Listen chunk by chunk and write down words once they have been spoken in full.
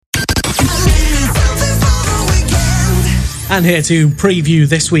And here to preview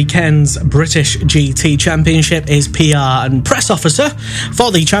this weekend's British GT Championship is PR and press officer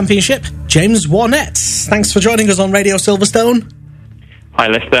for the championship, James Warnette. Thanks for joining us on Radio Silverstone. Hi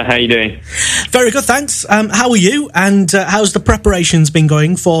Lester, how are you doing? Very good, thanks. How are you? And how's the preparations been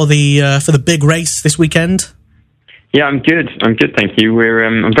going for the big race this weekend? Yeah, I'm good, thank you.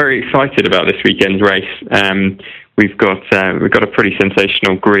 I'm very excited about this weekend's race. We've got a pretty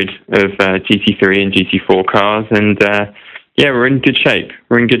sensational grid of GT3 and GT4 cars, and we're in good shape.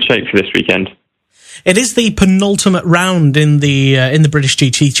 We're in good shape for this weekend. It is the penultimate round in the British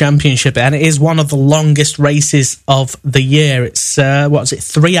GT Championship, and it is one of the longest races of the year. It's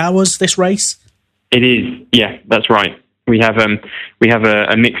 3 hours, this race? It is. Yeah, that's right. We have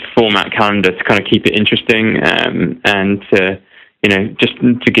a mixed format calendar to kind of keep it interesting, and just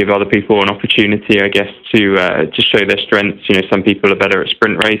to give other people an opportunity, I guess, to show their strengths. Some people are better at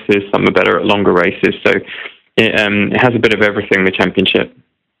sprint races, some are better at longer races. So it has a bit of everything, the championship.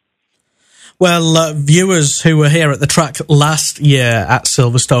 Well, viewers who were here at the track last year at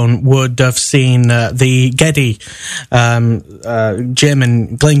Silverstone would have seen the Geddy, Jim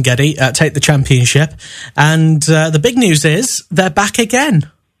and Glyn Geddy, take the championship. And the big news is they're back again.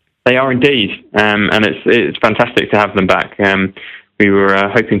 They are indeed, and it's fantastic to have them back. We were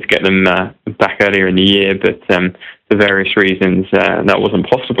hoping to get them back earlier in the year, but for various reasons that wasn't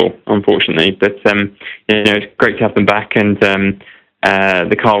possible, unfortunately. But it's great to have them back, and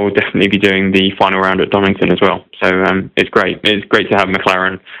the car will definitely be doing the final round at Donington as well. So it's great. It's great to have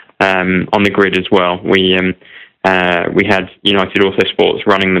McLaren on the grid as well. We had United Autosports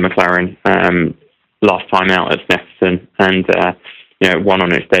running the McLaren last time out at Snetterton, and won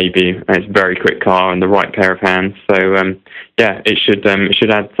on its debut. It's a very quick car and the right pair of hands. So it should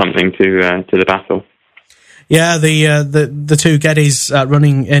add something to the battle. Yeah, the two Geddys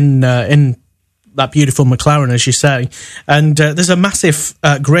running in that beautiful McLaren, as you say, and there's a massive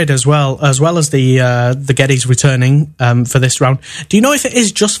grid as well as the Geddys returning for this round. Do you know if it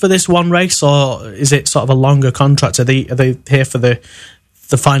is just for this one race, or is it sort of a longer contract? Are they here for the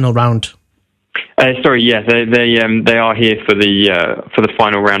final round? Sorry, yeah, they are here for the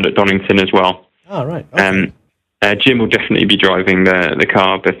final round at Donington as well. Oh, right. Okay. Jim will definitely be driving the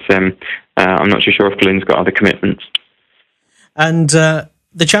car, but I'm not too sure if Glyn's got other commitments. And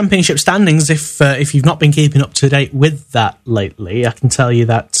the championship standings, if you've not been keeping up to date with that lately, I can tell you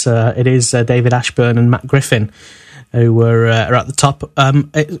that it is David Ashburn and Matt Griffin who are at the top.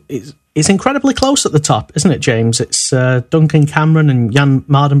 It's incredibly close at the top, isn't it, James? It's Duncan Cameron and Jan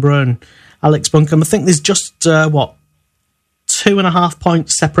Mardenborough and Alex Buncombe. I think there's just 2.5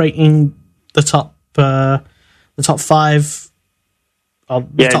 points separating the top five.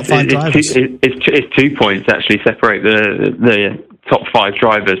 Top five drivers. It's 2 points actually separate the top five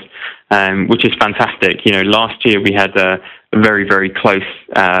drivers, which is fantastic. Last year we had a very, very close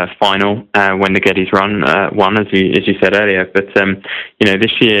final when the Geddys won, as you said earlier. But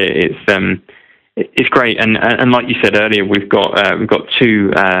this year it's great, and like you said earlier, we've got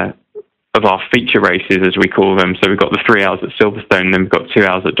two of our feature races, as we call them. So we've got the 3 hours at Silverstone, and then we've got 2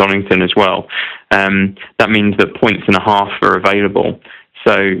 hours at Donington as well. That means that points and a half are available.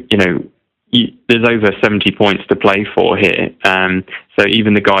 So there's over 70 points to play for here. So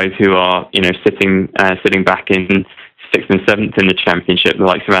even the guys who are sitting back in 6th and 7th in the championship, the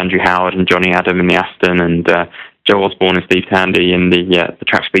likes of Andrew Howard and Johnny Adam in the Aston, and Joe Osborne and Steve Tandy in the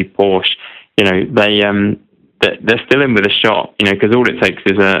track speed Porsche, they're still in with a shot, because all it takes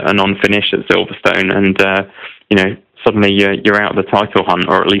is a non-finish at Silverstone, and suddenly you're out of the title hunt,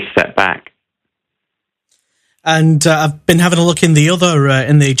 or at least set back. And I've been having a look in the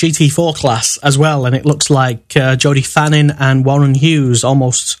GT4 class as well, and it looks like Jody Fannin and Warren Hughes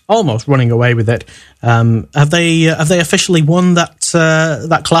almost running away with it. Have they officially won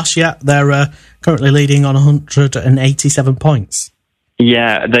that class yet? They're currently leading on 187 points.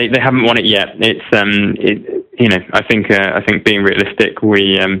 Yeah, they haven't won it yet. It's I think being realistic,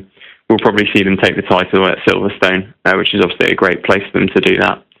 we'll probably see them take the title at Silverstone, which is obviously a great place for them to do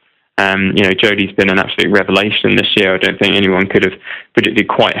that. Jody's been an absolute revelation this year. I don't think anyone could have predicted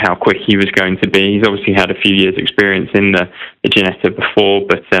quite how quick he was going to be. He's obviously had a few years' experience in the Ginetta before,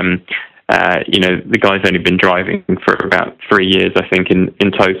 but the guy's only been driving for about 3 years, I think, in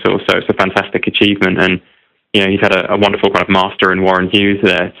total. So it's a fantastic achievement, and he's had a wonderful kind of master in Warren Hughes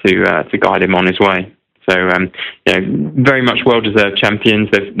there to guide him on his way. So, very much well-deserved champions.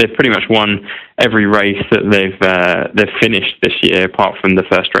 They've pretty much won every race that they've finished this year, apart from the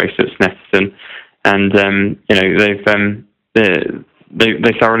first race at Snetterton. And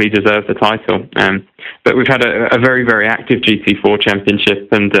they thoroughly deserve the title. But we've had a very, very active GT4 championship,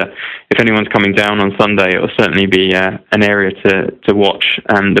 and if anyone's coming down on Sunday, it will certainly be an area to watch.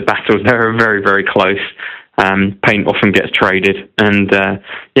 The battles there are very, very close. Paint often gets traded, and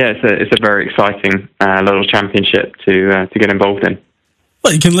it's a very exciting little championship to get involved in.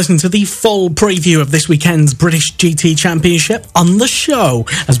 Well, you can listen to the full preview of this weekend's British GT Championship on the show,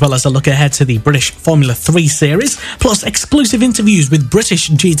 as well as a look ahead to the British Formula 3 Series, plus exclusive interviews with British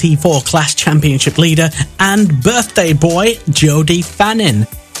GT4 Class Championship leader and birthday boy Jody Fannin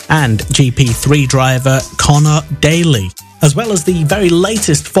and GP3 driver Connor Daly, as well as the very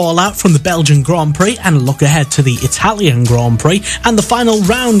latest fallout from the Belgian Grand Prix and a look ahead to the Italian Grand Prix and the final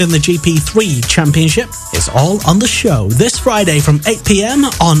round in the GP3 Championship. It's all on the show this Friday from 8 p.m.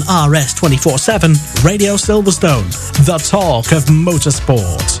 on RS 24/7 Radio Silverstone, the talk of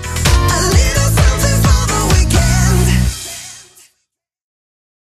motorsport.